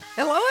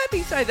Hello,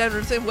 happy site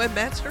owners and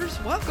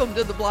webmasters. Welcome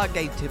to the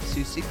Bloggate Tips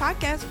Tuesday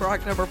podcast for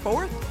October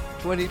 4th,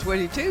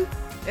 2022.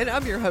 And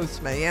I'm your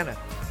host, Mayanna.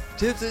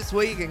 Tips this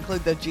week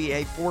include the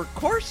GA4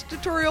 course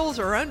tutorials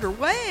are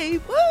underway.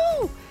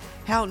 Woo!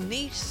 How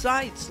niche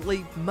sites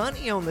leave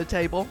money on the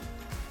table.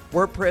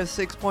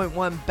 WordPress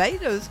 6.1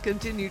 betas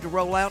continue to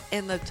roll out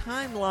and the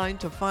timeline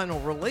to final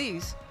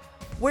release.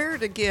 Where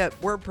to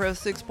get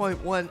WordPress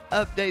 6.1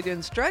 update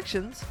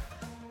instructions.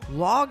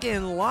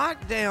 Login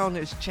lockdown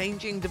is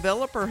changing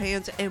developer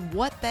hands and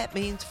what that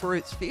means for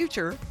its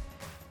future.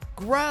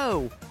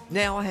 Grow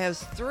now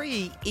has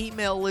 3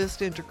 email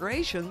list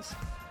integrations.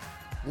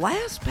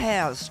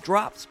 LastPass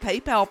drops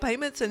PayPal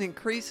payments and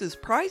increases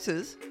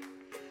prices.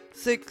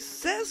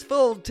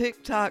 Successful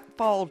TikTok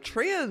fall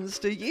trends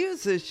to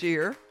use this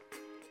year.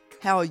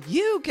 How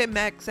you can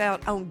max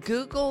out on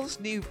Google's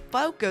new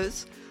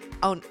focus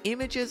on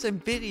images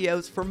and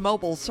videos for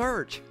mobile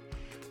search.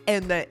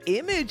 And the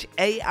image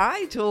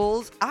AI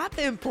tools I've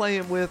been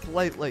playing with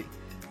lately.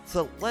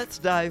 So let's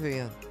dive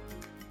in.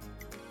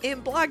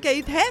 In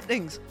Bloggate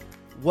happenings,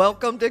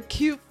 welcome to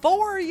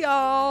Q4,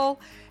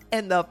 y'all,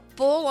 and the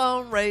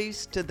full-on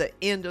race to the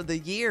end of the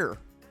year.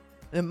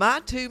 And my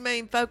 2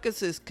 main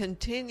focuses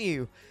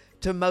continue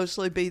to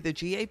mostly be the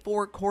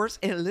GA4 course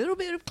and a little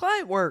bit of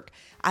client work.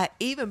 I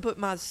even put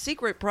my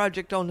secret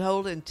project on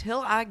hold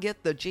until I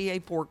get the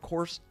GA4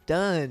 course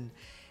done.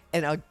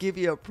 And I'll give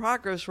you a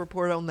progress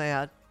report on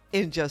that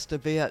in just a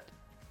bit.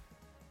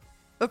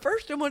 But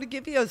first, I want to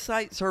give you a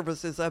site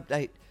services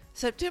update.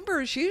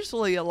 September is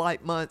usually a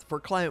light month for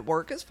client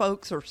work as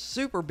folks are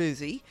super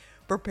busy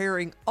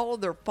preparing all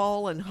of their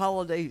fall and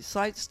holiday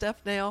site stuff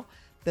now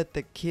that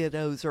the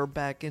kiddos are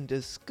back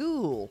into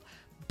school.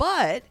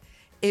 But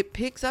it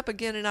picks up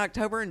again in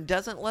October and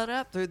doesn't let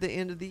up through the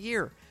end of the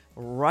year.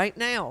 Right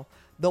now,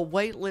 the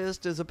wait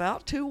list is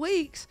about 2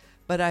 weeks,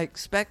 but I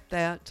expect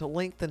that to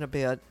lengthen a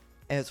bit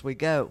as we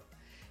go.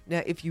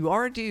 Now, if you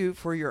are due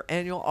for your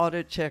annual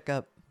audit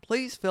checkup,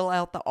 please fill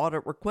out the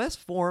audit request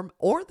form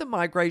or the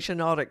migration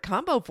audit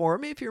combo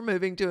form if you're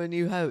moving to a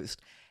new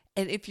host.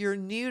 And if you're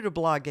new to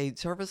Bloggate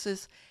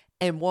services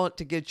and want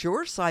to get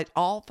your site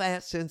all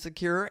fast and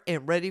secure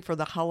and ready for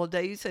the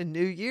holidays and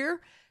new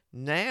year,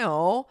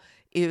 now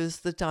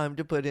is the time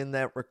to put in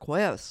that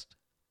request.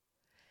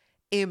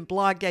 In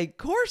Bloggate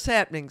course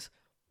happenings,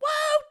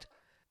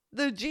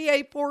 the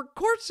GA4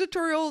 course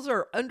tutorials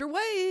are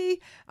underway.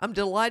 I'm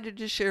delighted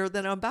to share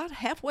that I'm about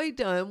halfway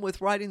done with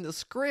writing the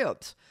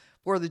scripts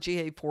for the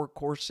GA4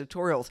 course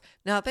tutorials.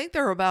 Now, I think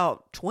there are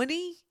about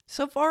 20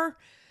 so far.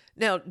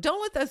 Now,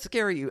 don't let that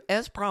scare you.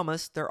 As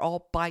promised, they're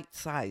all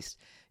bite-sized.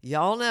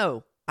 Y'all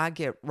know I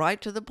get right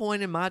to the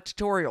point in my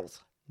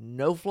tutorials.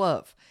 No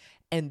fluff.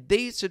 And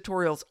these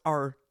tutorials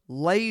are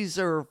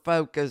laser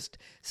focused,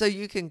 so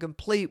you can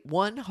complete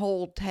one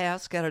whole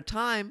task at a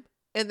time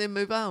and then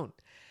move on.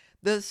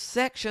 The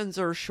sections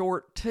are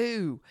short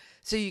too,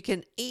 so you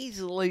can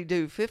easily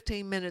do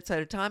 15 minutes at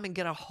a time and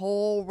get a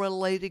whole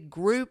related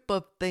group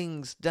of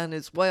things done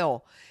as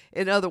well.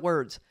 In other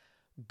words,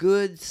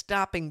 good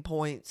stopping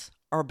points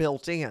are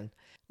built in.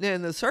 Now,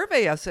 in the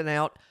survey I sent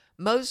out,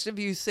 most of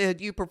you said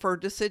you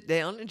preferred to sit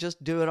down and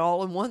just do it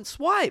all in one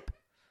swipe.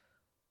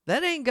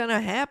 That ain't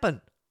gonna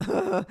happen.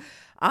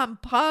 I'm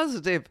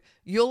positive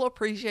you'll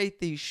appreciate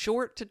these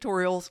short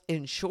tutorials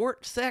in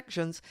short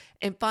sections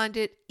and find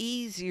it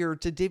easier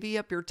to divvy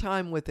up your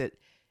time with it.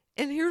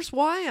 And here's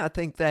why I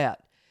think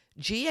that.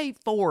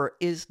 GA4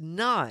 is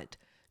not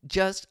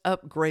just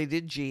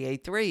upgraded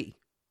GA3.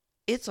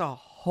 It's a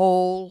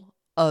whole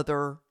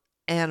other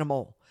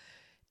animal.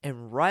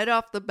 And right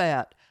off the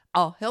bat,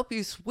 I'll help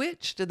you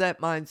switch to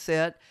that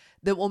mindset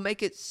that will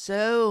make it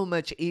so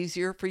much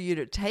easier for you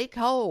to take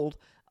hold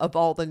of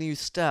all the new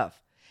stuff.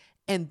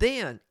 And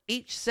then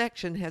each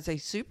section has a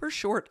super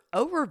short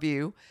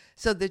overview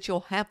so that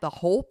you'll have the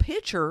whole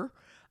picture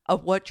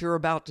of what you're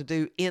about to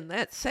do in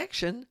that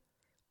section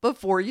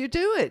before you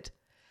do it.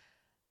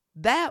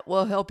 That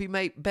will help you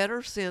make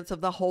better sense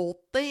of the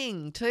whole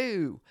thing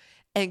too,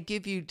 and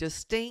give you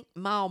distinct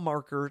mile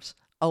markers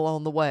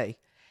along the way.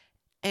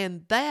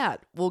 And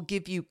that will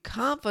give you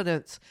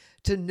confidence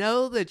to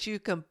know that you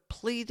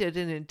completed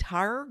an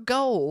entire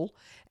goal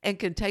and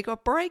can take a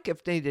break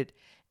if needed.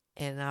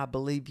 And I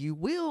believe you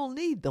will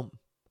need them.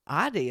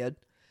 I did.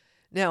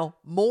 Now,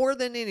 more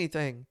than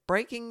anything,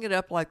 breaking it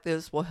up like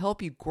this will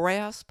help you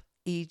grasp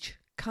each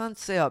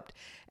concept,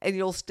 and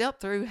you'll step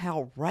through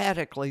how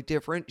radically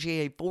different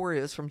GA4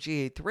 is from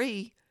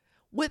GA3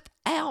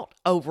 without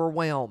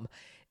overwhelm.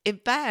 In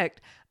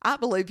fact, I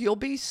believe you'll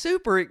be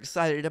super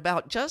excited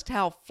about just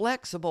how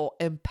flexible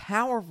and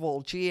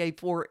powerful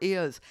GA4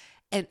 is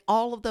and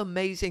all of the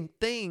amazing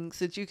things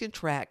that you can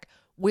track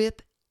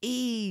with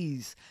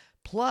ease.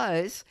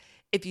 Plus,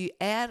 if you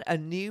add a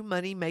new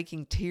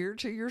money-making tier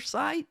to your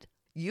site,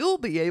 you'll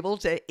be able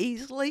to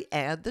easily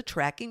add the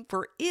tracking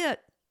for it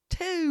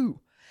too.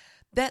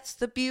 That's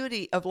the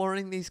beauty of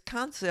learning these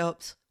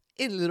concepts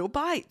in little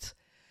bites.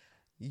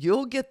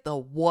 You'll get the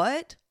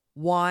what,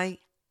 why,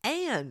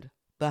 and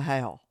the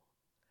how.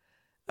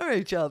 All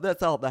right, y'all,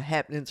 that's all the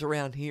happenings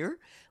around here.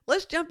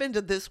 Let's jump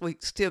into this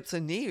week's tips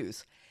and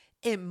news.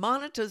 In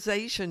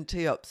monetization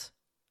tips,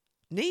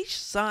 niche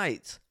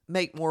sites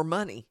make more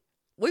money.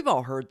 We've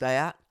all heard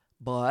that,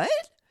 but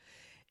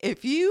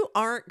if you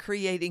aren't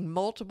creating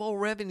multiple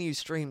revenue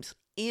streams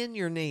in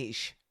your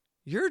niche,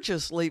 you're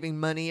just leaving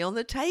money on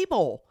the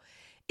table.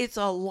 It's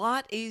a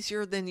lot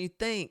easier than you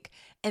think,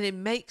 and it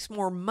makes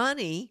more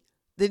money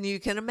than you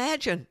can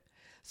imagine.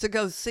 So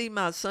go see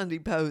my Sunday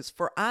post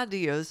for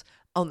ideas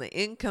on the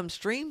income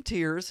stream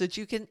tiers that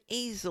you can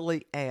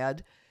easily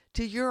add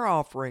to your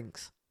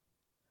offerings.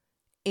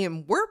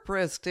 In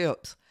WordPress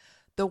tips,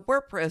 the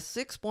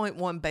WordPress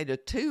 6.1 Beta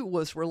 2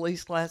 was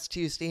released last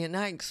Tuesday, and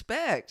I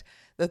expect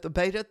that the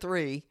Beta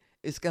 3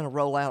 is going to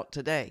roll out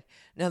today.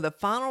 Now, the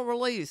final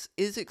release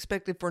is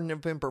expected for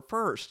November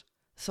 1st.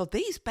 So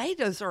these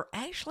betas are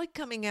actually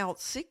coming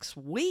out 6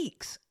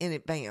 weeks in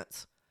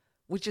advance,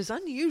 which is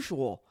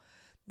unusual.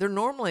 They're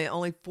normally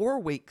only 4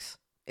 weeks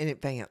in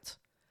advance.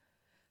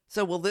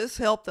 So will this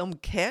help them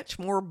catch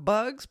more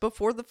bugs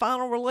before the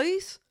final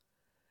release?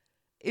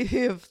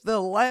 If the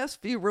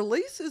last few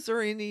releases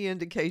are any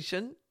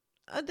indication,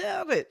 I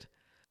doubt it.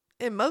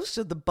 And most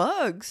of the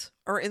bugs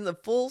are in the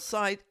full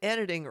site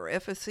editing or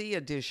FSE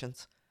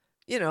editions,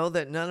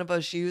 that none of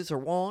us use or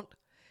want.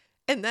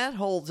 And that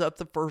holds up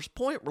the first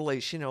point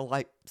release,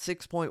 like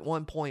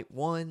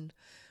 6.1.1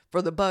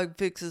 for the bug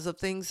fixes of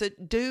things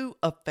that do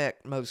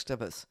affect most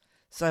of us.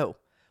 So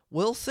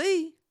we'll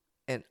see,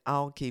 and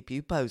I'll keep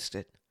you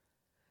posted.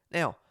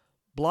 Now,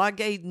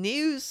 Blogade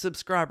News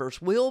subscribers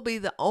will be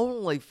the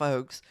only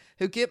folks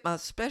who get my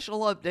special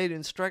update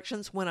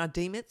instructions when I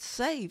deem it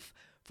safe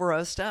for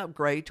us to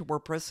upgrade to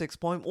WordPress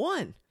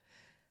 6.1.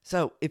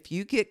 So if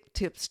you get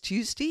Tips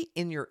Tuesday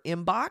in your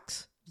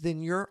inbox,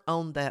 then you're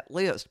on that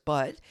list.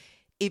 But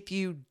if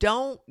you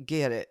don't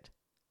get it,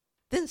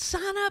 then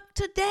sign up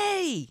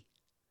today.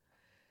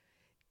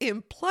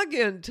 In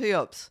plugin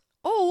tips,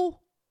 Login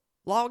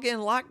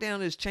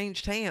Lockdown has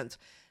changed hands.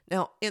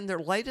 Now, in their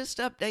latest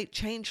update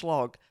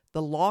changelog,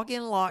 the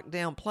Login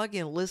Lockdown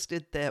plugin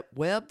listed that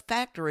Web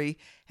Factory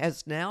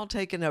has now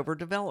taken over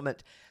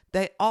development.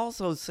 They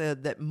also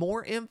said that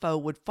more info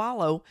would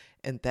follow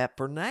and that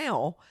for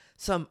now,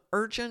 some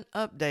urgent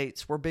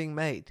updates were being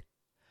made.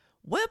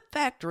 Web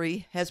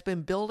Factory has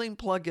been building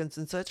plugins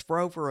and such for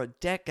over a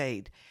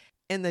decade,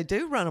 and they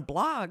do run a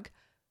blog,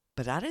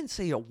 but I didn't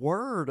see a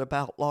word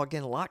about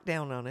Login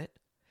Lockdown on it.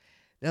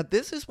 Now,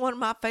 this is one of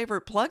my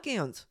favorite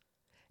plugins,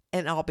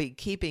 and I'll be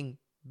keeping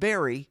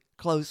very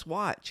close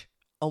watch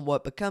on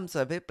what becomes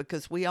of it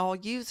because we all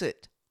use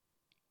it.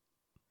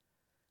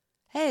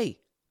 Hey,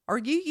 are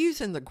you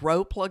using the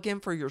Grow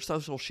plugin for your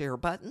social share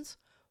buttons?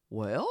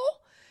 Well,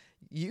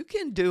 you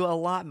can do a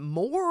lot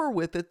more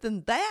with it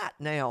than that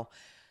now.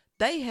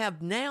 They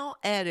have now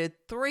added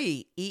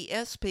 3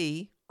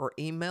 ESP or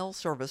email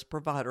service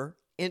provider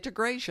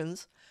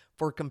integrations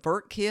for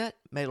ConvertKit,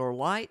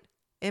 MailerLite,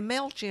 and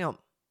MailChimp.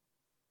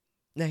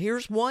 Now,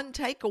 here's one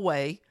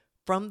takeaway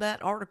from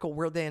that article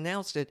where they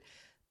announced it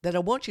that I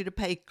want you to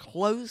pay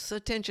close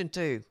attention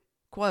to.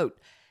 Quote,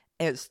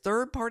 as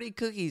third-party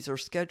cookies are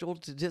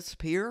scheduled to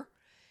disappear,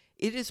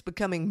 it is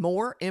becoming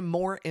more and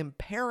more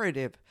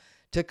imperative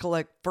to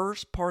collect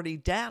first-party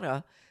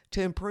data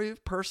to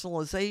improve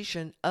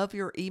personalization of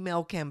your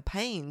email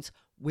campaigns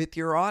with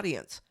your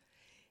audience.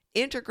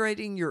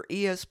 Integrating your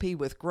ESP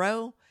with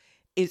Grow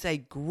is a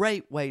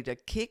great way to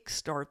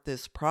kickstart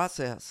this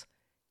process.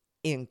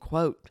 End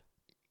quote.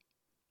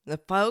 Now,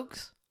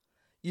 folks,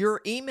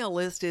 your email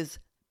list is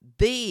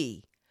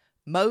the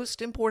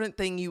most important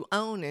thing you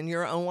own in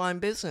your online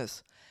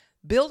business.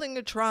 Building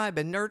a tribe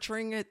and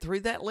nurturing it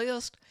through that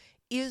list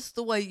is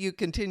the way you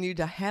continue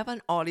to have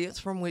an audience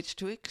from which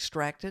to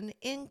extract an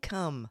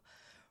income.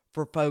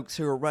 For folks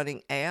who are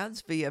running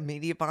ads via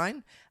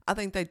Mediavine, I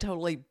think they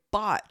totally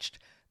botched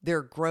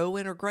their Grow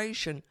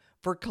integration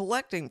for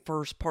collecting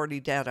first-party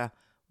data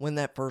when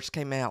that first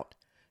came out.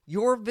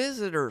 Your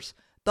visitors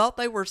thought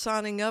they were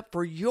signing up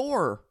for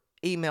your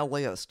email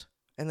list,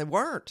 and they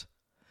weren't.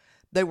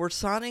 They were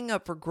signing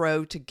up for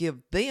Grow to give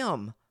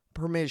them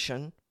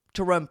permission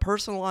to run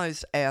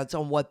personalized ads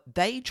on what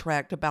they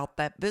tracked about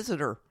that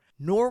visitor,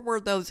 nor were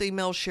those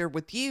emails shared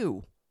with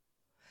you.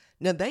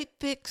 Now, they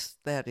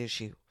fixed that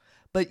issue,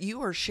 but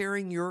you are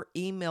sharing your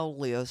email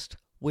list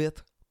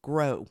with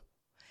Grow.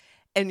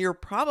 And you're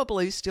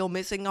probably still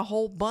missing a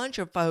whole bunch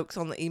of folks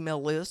on the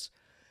email list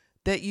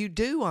that you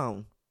do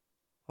own.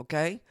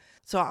 Okay?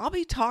 So I'll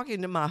be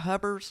talking to my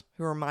hubbers,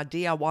 who are my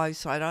DIY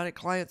site audit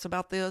clients,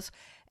 about this,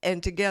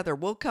 and together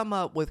we'll come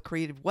up with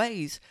creative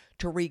ways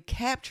to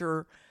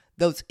recapture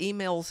those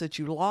emails that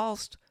you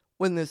lost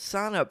when the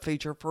sign-up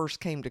feature first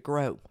came to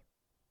Grow.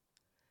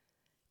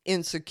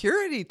 In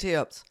security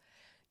tips,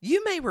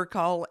 you may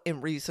recall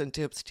in recent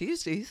Tips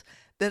Tuesdays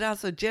that I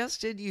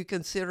suggested you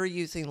consider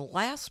using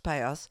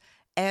LastPass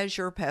as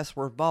your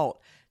password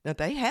vault. Now,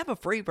 they have a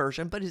free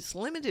version, but it's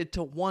limited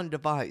to one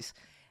device,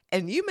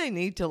 and you may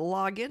need to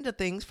log into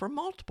things from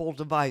multiple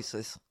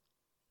devices.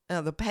 Now,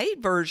 the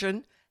paid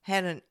version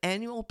had an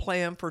annual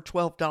plan for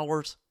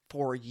 $12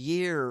 for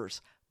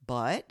years,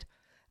 but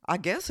I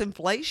guess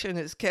inflation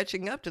is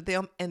catching up to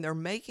them, and they're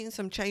making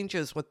some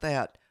changes with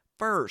that.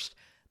 First,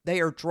 they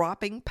are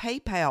dropping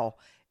PayPal,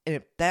 and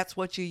if that's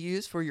what you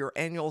use for your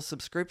annual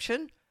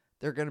subscription,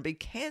 they're going to be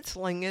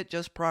canceling it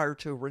just prior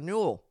to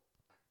renewal.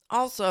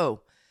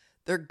 Also,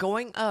 they're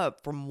going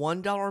up from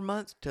 $1 a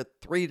month to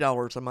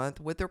 $3 a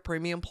month with their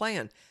premium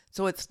plan,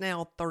 so it's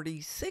now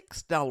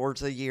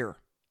 $36 a year.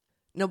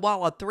 Now,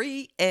 while a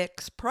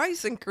 3x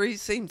price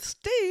increase seems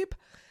steep,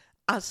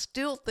 I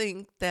still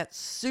think that's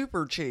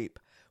super cheap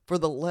for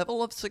the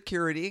level of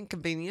security and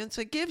convenience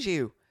it gives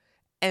you.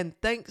 And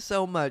thanks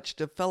so much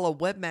to fellow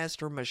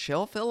webmaster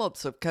Michelle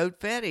Phillips of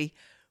CodeFetti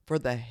for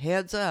the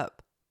heads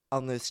up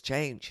on this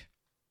change.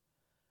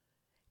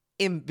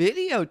 In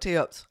video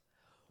tips,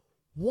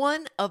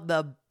 one of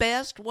the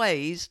best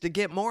ways to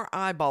get more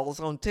eyeballs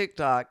on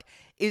TikTok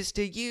is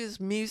to use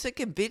music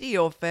and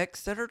video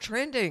effects that are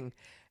trending.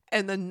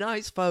 And the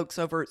nice folks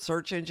over at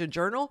Search Engine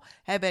Journal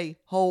have a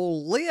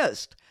whole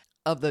list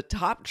of the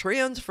top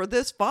trends for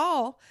this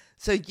fall,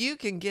 so you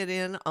can get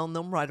in on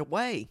them right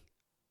away.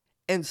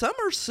 And some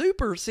are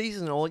super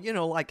seasonal,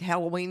 like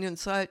Halloween and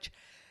such.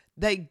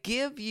 They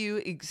give you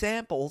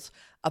examples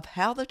of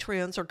how the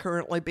trends are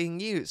currently being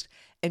used.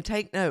 And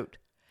take note,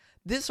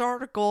 this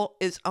article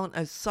is on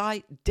a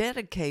site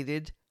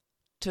dedicated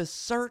to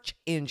search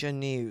engine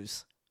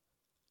news.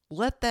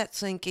 Let that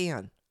sink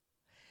in.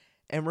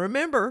 And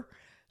remember,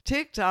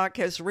 TikTok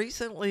has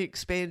recently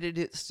expanded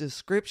its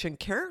description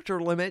character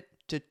limit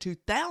to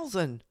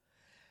 2,000.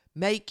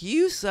 Make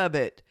use of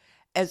it,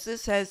 as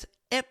this has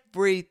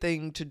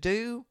everything to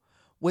do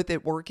with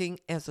it working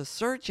as a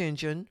search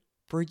engine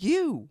for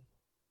you.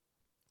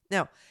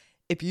 Now,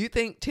 if you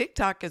think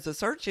TikTok as a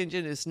search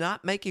engine is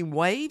not making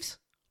waves,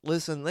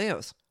 listen to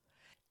this.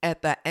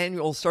 At the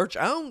annual Search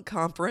On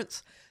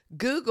conference,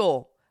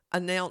 Google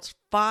announced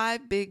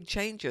 5 big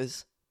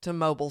changes to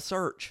mobile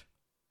search.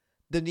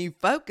 The new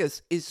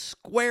focus is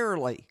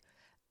squarely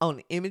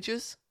on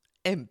images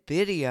and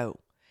video.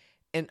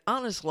 And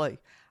honestly,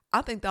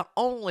 I think the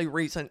only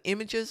reason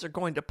images are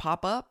going to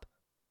pop up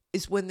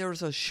is when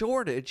there's a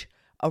shortage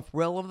of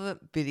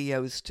relevant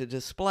videos to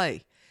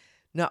display.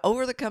 Now,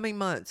 over the coming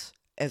months,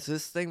 as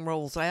this thing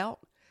rolls out,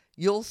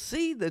 you'll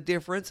see the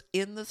difference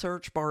in the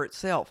search bar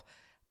itself.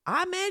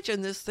 I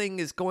imagine this thing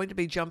is going to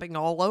be jumping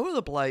all over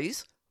the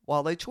place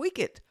while they tweak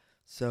it.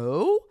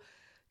 So,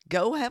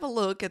 go have a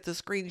look at the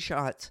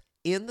screenshots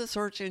in the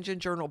Search Engine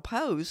Journal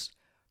post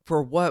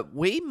for what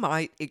we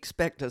might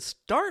expect to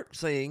start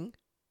seeing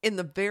in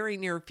the very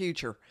near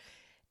future.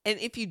 And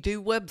if you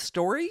do web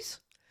stories,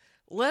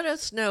 let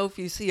us know if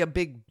you see a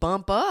big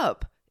bump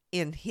up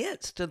in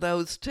hits to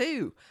those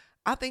too.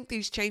 I think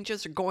these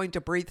changes are going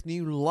to breathe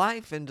new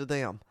life into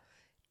them,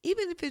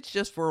 even if it's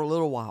just for a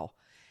little while.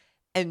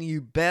 And you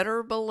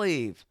better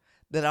believe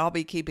that I'll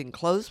be keeping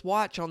close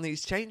watch on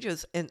these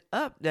changes and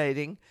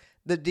updating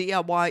the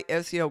DIY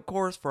SEO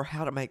course for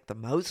how to make the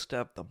most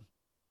of them.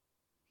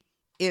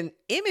 In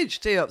image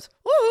tips,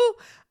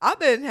 I've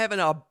been having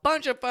a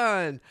bunch of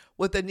fun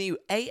with the new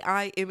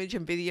AI image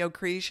and video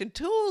creation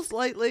tools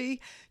lately.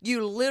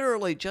 You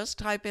literally just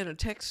type in a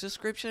text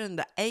description and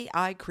the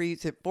AI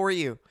creates it for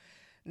you.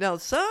 Now,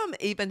 some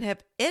even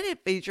have edit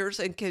features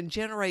and can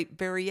generate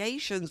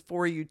variations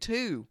for you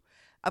too.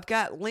 I've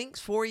got links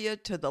for you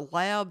to the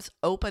lab's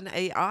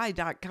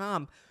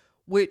OpenAI.com,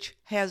 which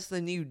has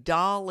the new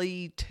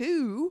DALL-E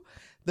 2,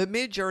 the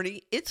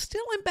Midjourney. It's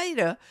still in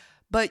beta,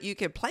 but you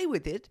can play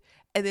with it.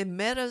 And then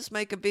Meta's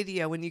make a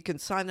video and you can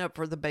sign up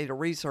for the beta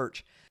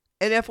research.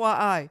 And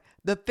FYI,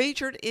 the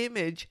featured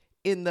image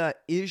in the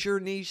Is Your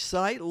Niche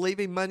site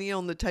leaving money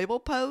on the table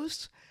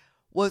post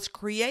was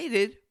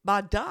created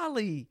by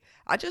DALL-E.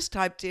 I just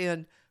typed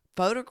in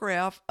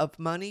photograph of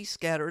money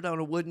scattered on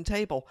a wooden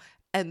table,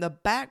 and the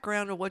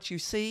background of what you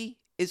see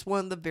is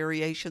one of the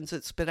variations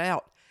it spit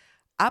out.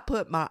 I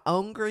put my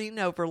own green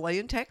overlay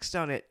and text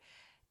on it,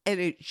 and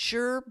it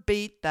sure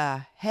beat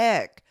the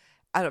heck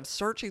out of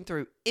searching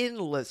through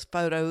endless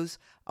photos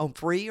on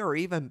free or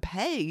even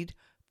paid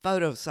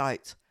photo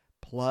sites.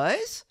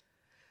 Plus,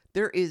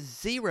 there is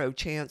zero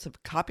chance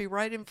of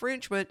copyright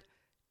infringement,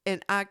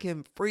 and I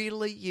can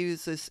freely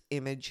use this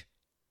image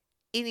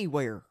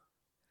anywhere.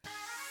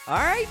 All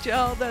right,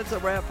 y'all, that's a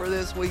wrap for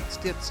this week's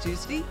Tips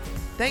Tuesday.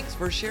 Thanks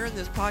for sharing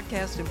this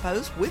podcast and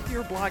post with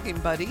your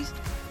blogging buddies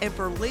and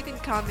for leaving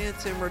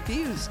comments and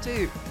reviews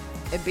too.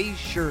 And be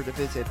sure to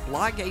visit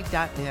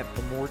blogate.net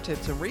for more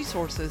tips and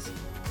resources.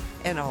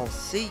 And I'll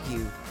see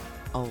you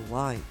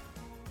online.